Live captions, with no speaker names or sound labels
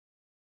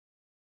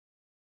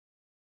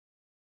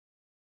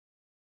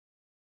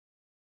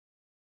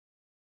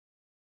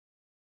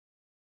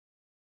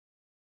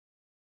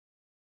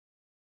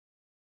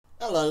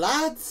Hello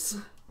lads!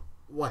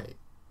 Wait,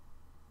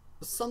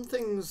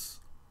 something's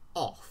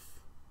off.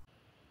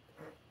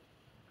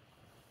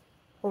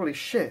 Holy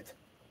shit.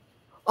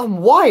 I'm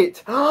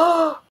white!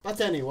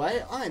 But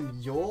anyway,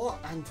 I'm Yorw,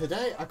 and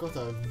today I got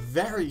a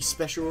very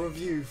special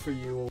review for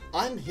you all.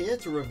 I'm here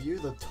to review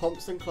the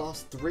Thompson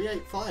Class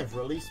 385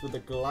 released with the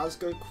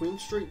Glasgow Queen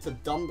Street to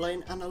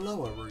Dunblane and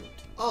Alloa route.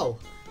 Oh,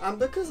 and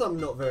because I'm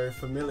not very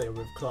familiar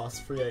with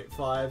Class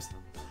 385s,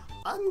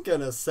 I'm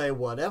gonna say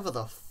whatever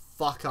the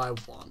fuck I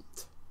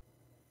want.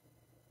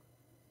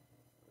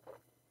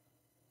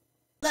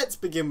 Let's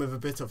begin with a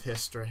bit of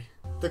history.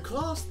 The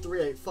Class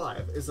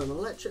 385 is an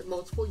electric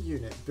multiple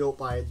unit built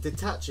by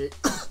Hitachi.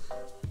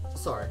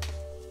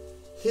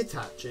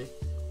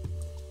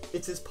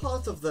 It is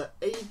part of the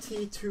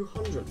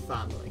AT200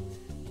 family.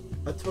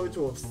 A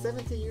total of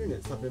 70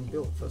 units have been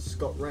built for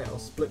ScotRail,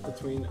 split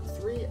between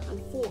 3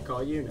 and 4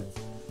 car units.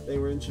 They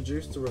were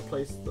introduced to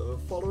replace the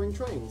following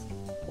trains: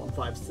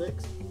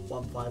 156,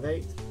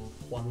 158,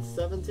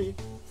 170,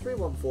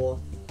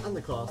 314 and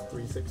the Class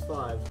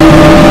 365.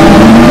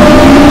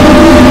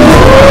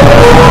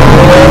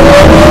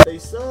 They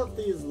serve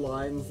these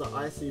lines that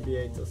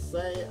ICBA to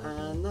say,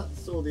 and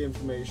that's all the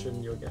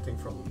information you're getting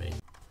from me.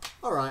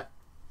 Alright,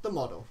 the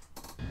model.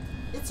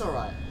 It's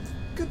alright.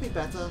 Could be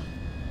better,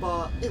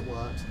 but it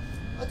works.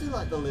 I do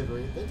like the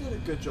livery, they did a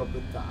good job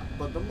with that,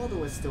 but the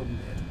model is still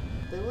mid.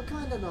 They were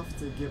kind enough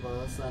to give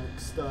us an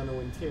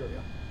external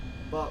interior.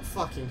 But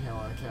fucking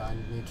hell, okay, I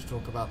need to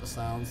talk about the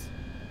sounds.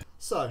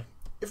 So,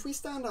 if we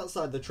stand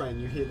outside the train,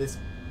 you hear this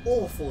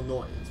awful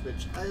noise,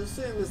 which I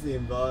assume is the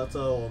inverter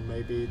or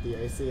maybe the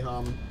AC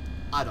hum.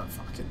 I don't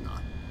fucking know.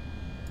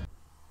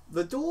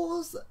 The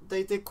doors,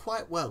 they did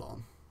quite well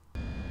on.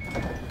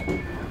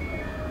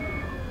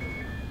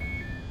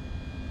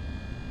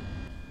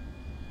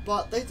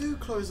 But they do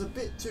close a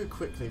bit too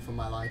quickly for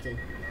my liking.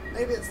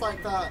 Maybe it's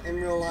like that in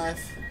real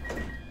life.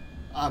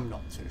 I'm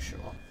not too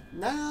sure.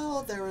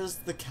 Now there is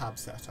the cab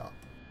setup.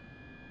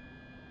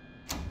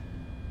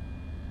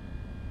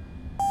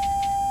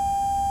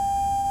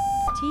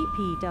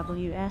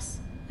 TPWS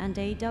and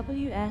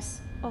AWS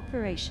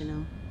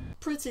operational.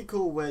 Pretty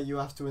cool where you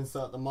have to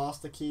insert the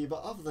master key,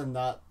 but other than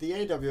that, the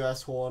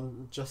AWS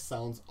horn just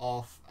sounds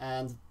off,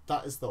 and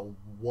that is the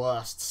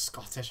worst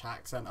Scottish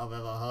accent I've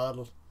ever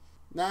heard.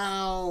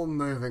 Now,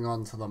 moving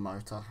on to the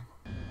motor.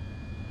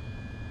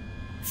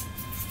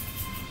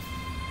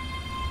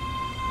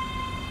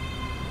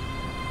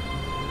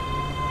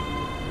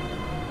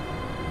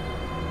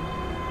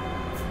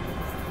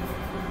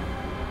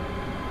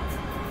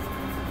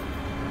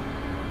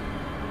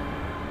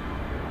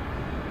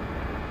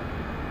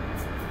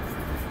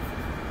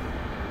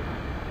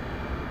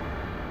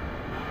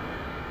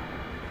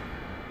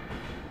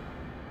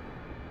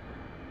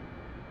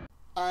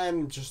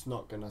 I'm just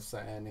not gonna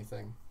say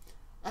anything.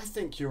 I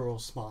think you're all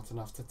smart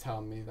enough to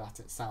tell me that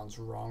it sounds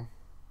wrong.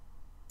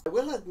 I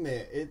will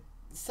admit, it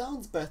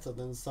sounds better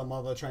than some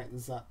other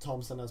trains that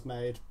Thompson has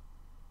made,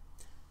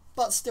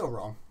 but still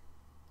wrong.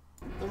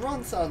 The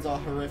run sounds are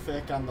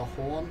horrific, and the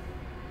horn,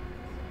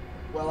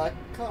 well, I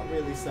can't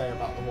really say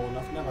about the horn.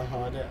 I've never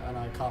heard it and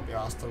I can't be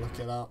asked to look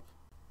it up.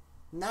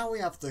 Now we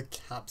have the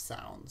cab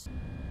sounds.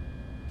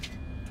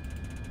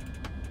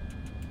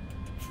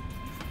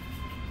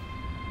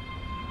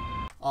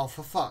 Oh,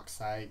 for fuck's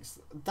sakes,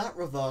 that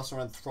reverser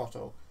and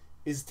throttle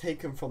is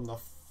taken from the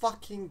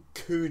fucking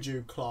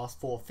Kuju Class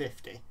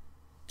 450.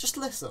 Just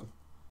listen.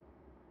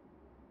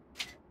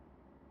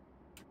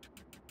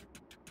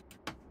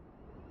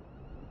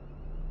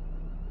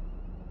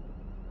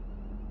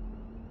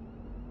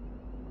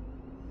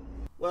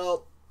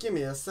 Well, give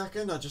me a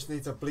second, I just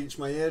need to bleach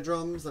my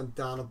eardrums and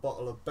down a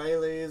bottle of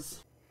Bailey's.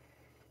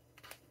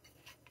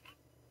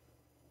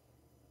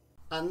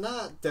 And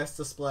that desk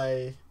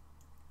display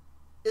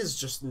is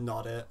just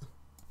not it.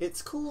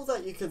 It's cool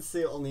that you can see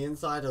it on the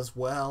inside as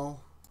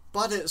well,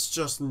 but it's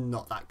just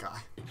not that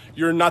guy.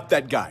 You're not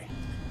that guy.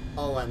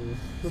 Oh, and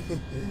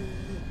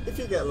if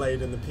you get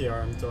laid in the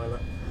PRM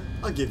toilet,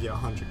 I'll give you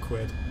 100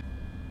 quid.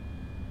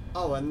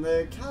 Oh, and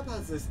the cab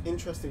has this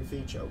interesting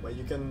feature where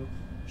you can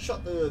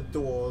shut the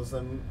doors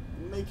and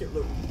make it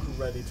look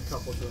ready to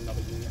couple to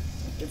another unit.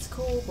 It's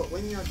cool, but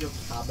when you have your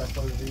cab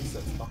FOV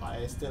set to the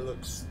highest, it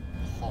looks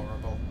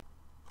horrible.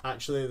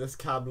 Actually, this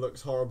cab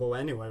looks horrible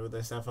anyway with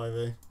this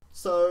FOV.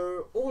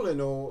 So, all in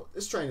all,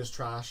 this train is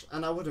trash,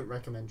 and I wouldn't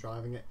recommend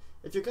driving it.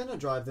 If you're gonna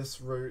drive this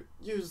route,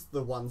 use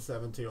the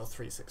 170 or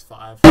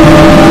 365.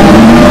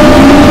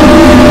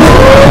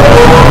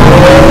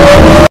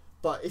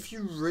 But if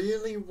you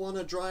really want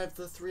to drive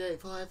the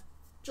 385,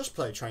 just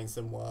play Train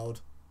Sim World.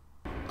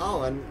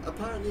 Oh, and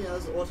apparently it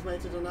has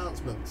automated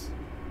announcements.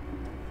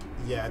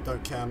 Yeah,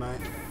 don't care,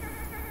 mate.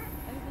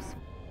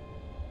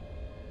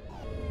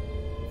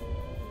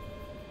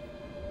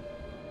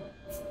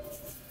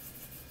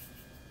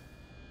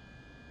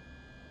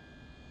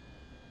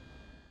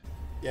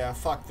 Yeah,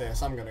 fuck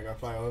this, I'm gonna go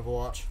play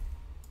Overwatch.